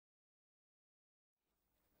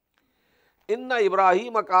Inna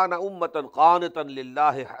Ibrahim kana ummatan qanitan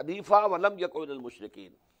lillahi hanifa wa lam yakun minal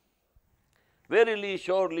mushrikeen. Verily,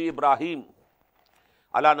 surely Ibrahim,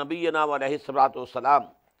 ala nabiyyina wa alayhi salatu wassalam,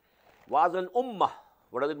 was an ummah.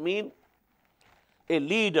 What does it mean? A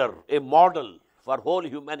leader, a model for whole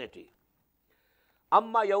humanity.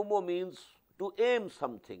 Amma yawmu means to aim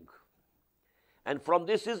something. And from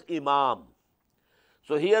this is imam.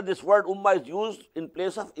 So here this word ummah is used in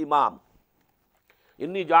place of imam.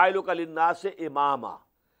 Inni ja'iluka linnasi imama.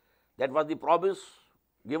 That was the promise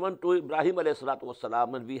given to Ibrahim alayhi salatu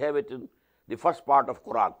wassalam, and we have it in the first part of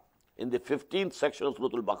Quran, in the 15th section of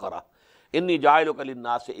Surah Al-Baqarah. Inni ja'iluka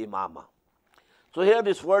linnasi imama. So here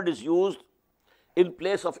this word is used in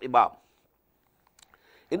place of imam.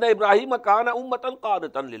 Inna Ibrahim kana ummatan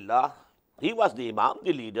qanitan lillah. He was the imam,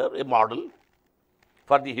 the leader, a model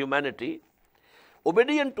for the humanity,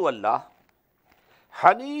 obedient to Allah,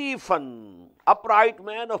 hanifan, upright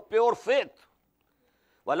man of pure faith,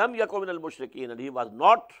 walam yakun minal mushrikeen, and he was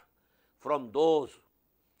not from those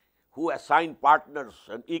who assign partners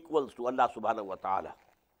and equals to Allah subhanahu wa ta'ala.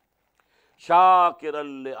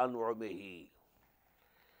 Shakiran li an'umihi.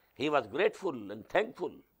 He was grateful and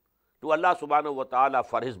thankful to Allah subhanahu wa ta'ala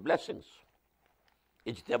for his blessings.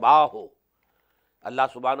 Ijtabahu. Allah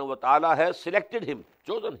subhanahu wa ta'ala has selected him,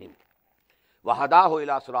 chosen him. Wahadahu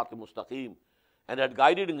ila sirati mustaqim, and had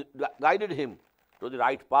guided him to the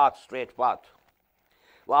right path, straight path.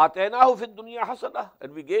 Wa atainahu fid dunya hasana,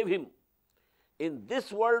 and we gave him in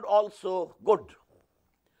this world also good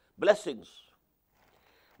blessings.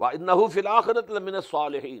 Wa innahu fil akhirati lamina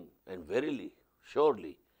salihin, and verily,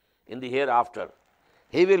 surely, in the hereafter,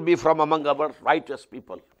 he will be from among our righteous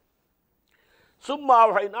people. Summa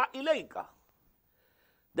awhayna ilayka.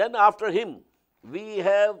 Then after him, we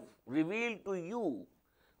have revealed to you,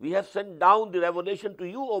 we have sent down the revelation to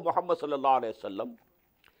you, O Muhammad sallallahu alayhi wa sallam,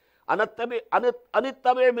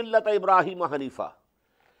 anittabi millata Ibrahim hanifa,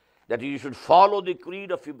 that you should follow the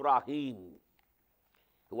creed of Ibrahim,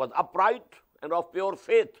 who was upright and of pure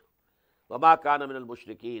faith, wa ma kana minal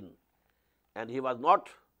mushrikeen, and he was not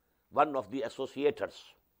one of the associators.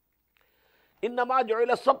 Innama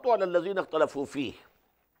ju'ila as-sabtu 'ala allazina ikhtalafu fihi.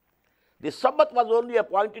 The Sabbath was only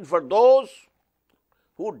appointed for those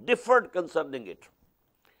who differed concerning it.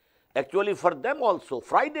 Actually, for them also,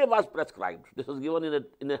 Friday was prescribed. This is given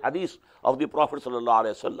in a hadith of the Prophet sallallahu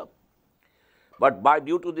alaihi wasallam. But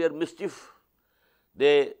due to their mischief,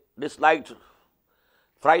 they disliked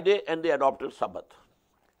Friday and they adopted Sabbath,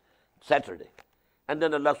 Saturday. And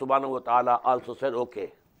then Allah subhanahu wa ta'ala also said,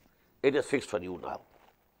 okay, it is fixed for you now.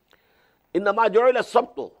 Innama ju'ila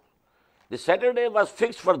as-sabtu. The Saturday was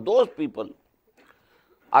fixed for those people,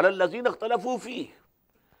 ala allazina ikhtalafu fihi,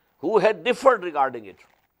 who had differed regarding it.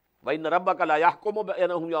 Wa inna rabbaka la yahkumu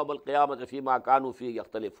bainahum yawm al-qiyamati fima kanu fihi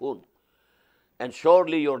yakhtalifun. And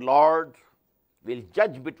surely your Lord will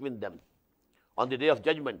judge between them on the day of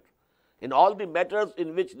judgment in all the matters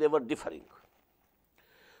in which they were differing.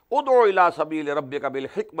 Ud'u ila sabili rabbika bil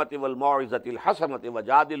hikmati wal mau'izati al hasanati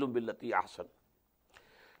wajadilhum billati ahsan.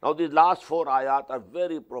 Now these last 4 ayat are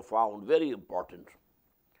very profound, very important,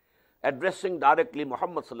 addressing directly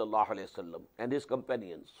Muhammad sallallahu alayhi wasallam and his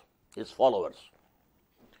companions, his followers.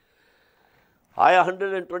 Ayah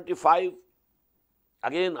 125,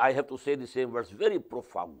 again I have to say the same words, very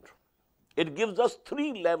profound. It gives us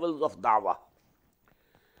 3 levels of da'wah.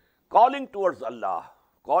 Calling towards Allah,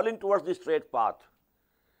 calling towards the straight path,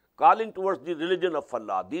 calling towards the religion of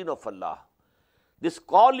Allah, deen of Allah. This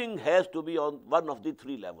calling has to be on one of the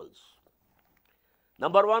 3 levels.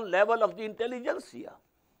 Number 1, level of the intelligentsia,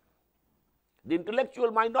 the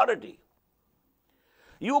intellectual minority.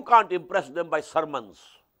 You can't impress them by sermons.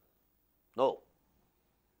 No,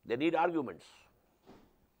 they need arguments.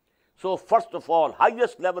 So first of all,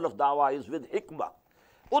 highest level of da'wah is with hikmah.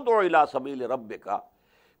 Ud'u ila sabili rabbika.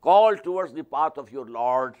 Call towards the path of your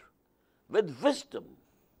Lord with wisdom,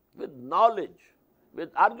 with knowledge,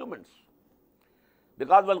 with arguments.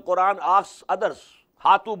 Because when Quran asks others,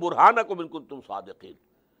 Hatu burhanakum in kuntum sadiqeen,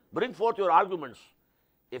 bring forth your arguments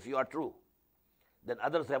if you are true, then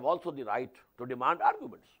others have also the right to demand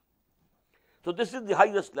arguments. So this is the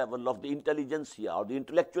highest level of the intelligentsia or the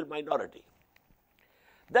intellectual minority.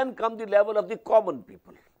 Then come the level of the common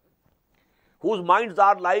people, whose minds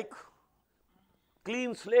are like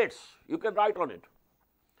clean slates. You can write on it.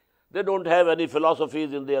 They don't have any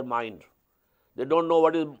philosophies in their mind. They don't know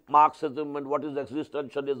what is Marxism and what is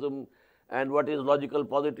existentialism and what is logical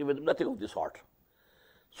positivism, nothing of the sort.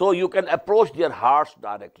 So you can approach their hearts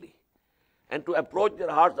directly. And to approach their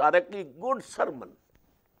hearts directly, good sermon,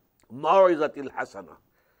 mau'izatil hasana.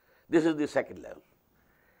 This is the second level.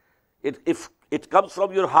 If it comes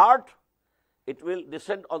from your heart, it will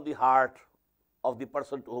descend on the heart of the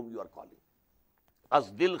person to whom you are calling.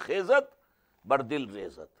 As dil khezat, but dil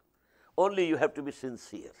rezat. Only you have to be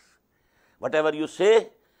sincere. Whatever you say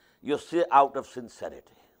out of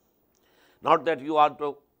sincerity. Not that you want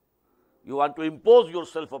to impose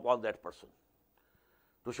yourself upon that person,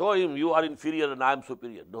 to show him you are inferior and I am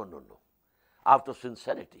superior. No, no, no. Out of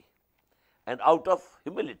sincerity and out of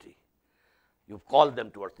humility, you call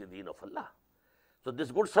them towards the deen of Allah. So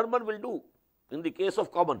this good sermon will do in the case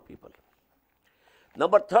of common people.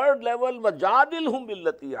 Number third level, وَجَادِلْهُمْ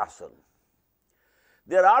بِالَّتِي أَحْسَنُ.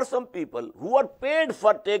 There are some people who are paid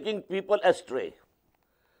for taking people astray.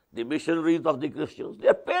 The missionaries of the Christians, they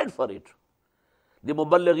are paid for it. The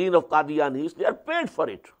muballighin of Qadianis, they are paid for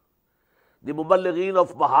it. The muballighin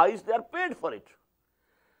of Baha'is, they are paid for it.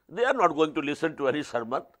 They are not going to listen to any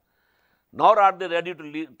sermon, nor are they ready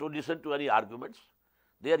to listen to any arguments.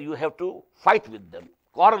 There you have to fight with them,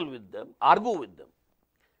 quarrel with them, argue with them.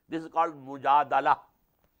 This is called mujadala,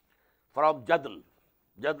 from jadl.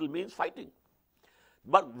 Jadl means fighting,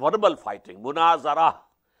 but verbal fighting, munazara,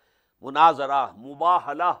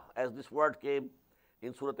 mubahala, as this word came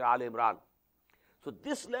in Surah Al Imran. So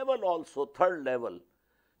this level also, third level,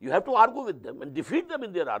 you have to argue with them and defeat them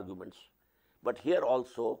in their arguments. But here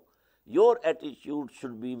also, your attitude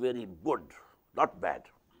should be very good, not bad.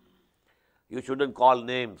 You shouldn't call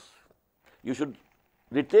names. You should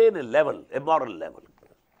retain a level, a moral level.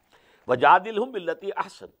 وَجَادِلْهُمْ بِالَّتِي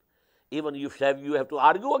أَحْسَنُ. Even you have to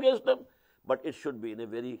argue against them, but it should be in a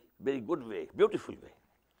very, very good way, beautiful way.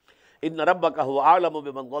 إِنَّ رَبَّكَ هُوَ أَعْلَمُ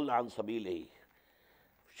بِمَنْ ضَلَّ عَنْ سَبِيلِهِ.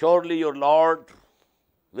 Surely your Lord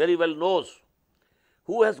very well knows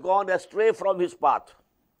who has gone astray from his path.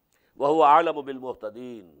 وَهُوَ أَعْلَمُ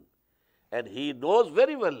بِالْمُهْتَدِينَ. And he knows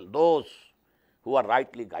very well those who are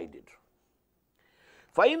rightly guided.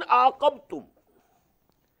 فَإِنْ عَاقَبْتُمْ.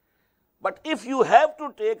 But if you have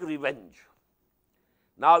to take revenge,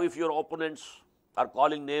 now if your opponents are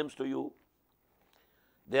calling names to you,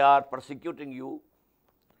 they are persecuting you,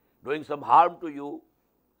 doing some harm to you,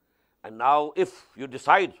 and now if you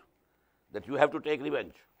decide that you have to take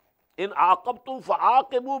revenge, in aqabtum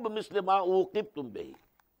fa'aqibu bimisli ma uqibtum bihi,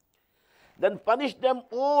 then punish them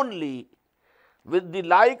only with the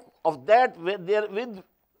like of that with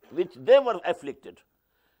which they were afflicted.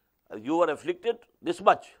 You were afflicted this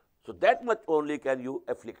much, so that much only can you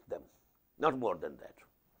afflict them, not more than that.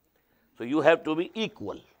 So you have to be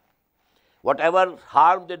equal. Whatever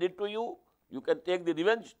harm they did to you, you can take the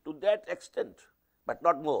revenge to that extent, but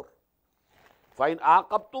not more. فَإِنْ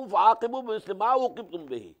عَاقَبْتُمْ فَعَاقِبُوا بِمِثْلِ مَا عُوقِبْتُمْ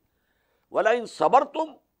بِهِ وَلَئِنْ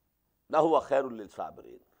صَبَرْتُمْ لَهُوَ خَيْرٌ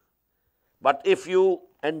لِلصَّابِرِينَ. But if you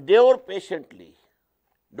endure patiently,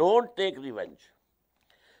 don't take revenge.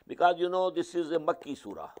 Because you know this is a Makki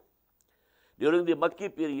surah. During the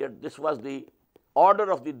Makki period, this was the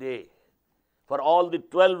order of the day for all the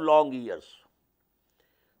 12 long years.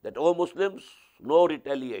 That, O Muslims, no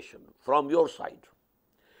retaliation from your side.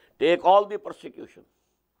 Take all the persecution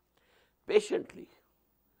patiently,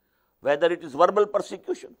 whether it is verbal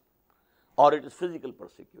persecution or it is physical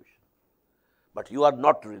persecution. But you are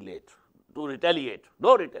not to retaliate,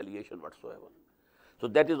 no retaliation whatsoever. So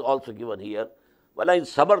that is also given here. وَلَا إِن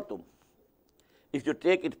صَبَرْتُمْ. If you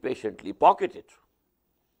take it patiently, pocket it,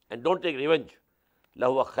 and don't take revenge,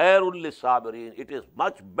 لَهُوَ خَيْرٌ لِلصَّابِرِينَ. It is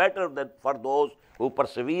much better than for those who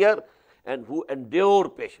persevere and who endure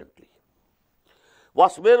patiently.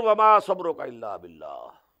 وَاصْبِرْ وَمَا صَبْرُكَ إِلَّا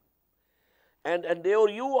بِاللَّهِ. And endure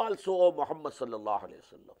you also, O Muhammad sallallahu alayhi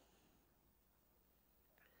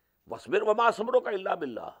wa sallam. وَاصْبِرْ وَمَا صَبْرُكَ إِلَّا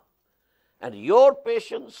بِاللَّهِ. And your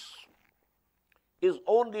patience is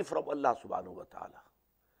only from Allah subhanahu wa ta'ala,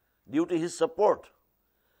 due to His support,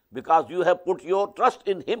 because you have put your trust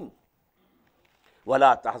in Him.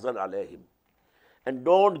 وَلَا تَحْزَنْ عَلَيْهِمْ. And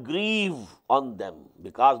don't grieve on them,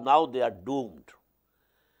 because now they are doomed.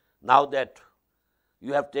 Now that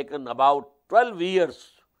you have taken about 12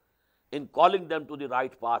 years in calling them to the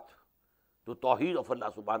right path, to Tawheed of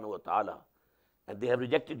Allah subhanahu wa ta'ala, and they have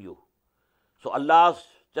rejected you. So Allah's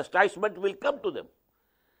chastisement will come to them.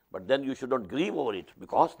 But then you should not grieve over it,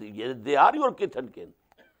 because they are your kith and kin.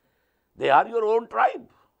 They are your own tribe.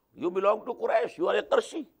 You belong to Quraysh. You are a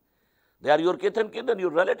Qurayshi. They are your kith and kin and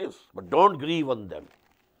your relatives. But don't grieve on them.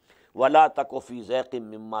 وَلَا تَكُ فِي زَيْقٍ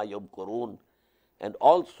مِمَّا يَمْكُرُونَ. And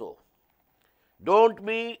also, don't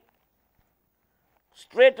be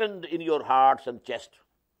straitened in your hearts and chest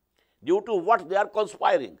due to what they are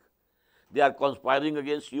conspiring. They are conspiring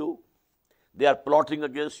against you. They are plotting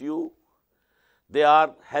against you. They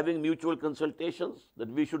are having mutual consultations that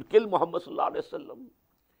we should kill Muhammad sallallahu alaihi wasallam.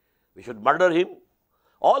 We should murder him.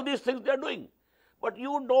 All these things they are doing. but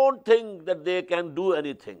you don't think that they can do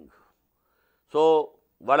anything. So,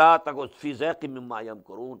 وَلَا تَكُ فِي ذَاقٍ مِمَّا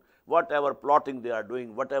يَمْكُرُونَ, whatever plotting they are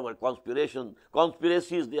doing, whatever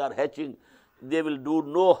conspiracies they are hatching, they will do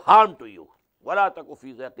no harm to you. وَلَا تَكُ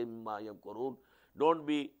فِي ذَاقٍ مِمَّا يَمْكُرُونَ, don't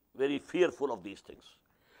be very fearful of these things.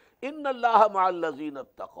 إِنَّ اللَّهَ مَعَ الَّذِينَ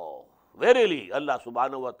اتَّقَوْا, verily Allah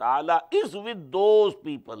subhanahu wa ta'ala is with those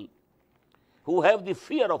people who have the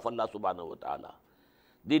fear of Allah subhanahu wa ta'ala,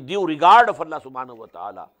 the due regard of Allah subhanahu wa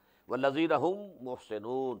ta'ala, وَالَّذِينَ هُمْ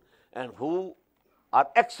مُحْسِنُونَ, and who are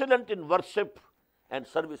excellent in worship and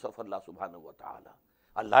service of Allah subhanahu wa ta'ala.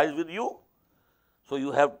 Allah is with you, so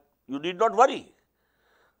you need not worry.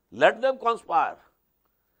 Let them conspire,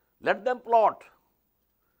 let them plot,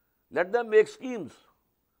 let them make schemes.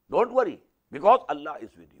 Don't worry, because Allah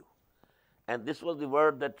is with you. And this was the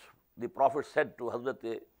word that the Prophet said to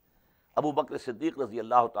Hazrat Abu Bakr Siddiq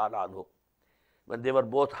radiyallahu ta'ala anhu, when they were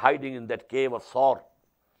both hiding in that cave of Thawr,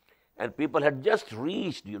 and people had just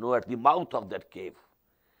reached, at the mouth of that cave.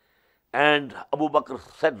 And Abu Bakr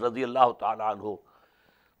said radiyallahu ta'ala anhu,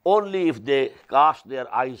 only if they cast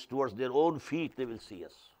their eyes towards their own feet, they will see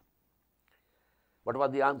us. What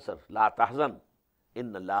was the answer? La tahzan,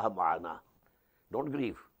 inna Allah ma'ana. Don't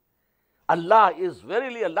grieve. Allah is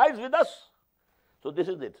with us. So this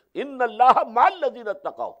is it. Inna Allah ma'al ladhina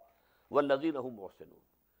taqaw wal ladhina hum muhsinun.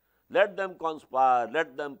 Let them conspire,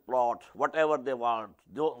 let them plot, whatever they want,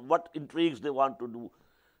 what intrigues they want to do.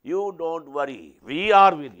 You don't worry. We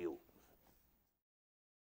are with you.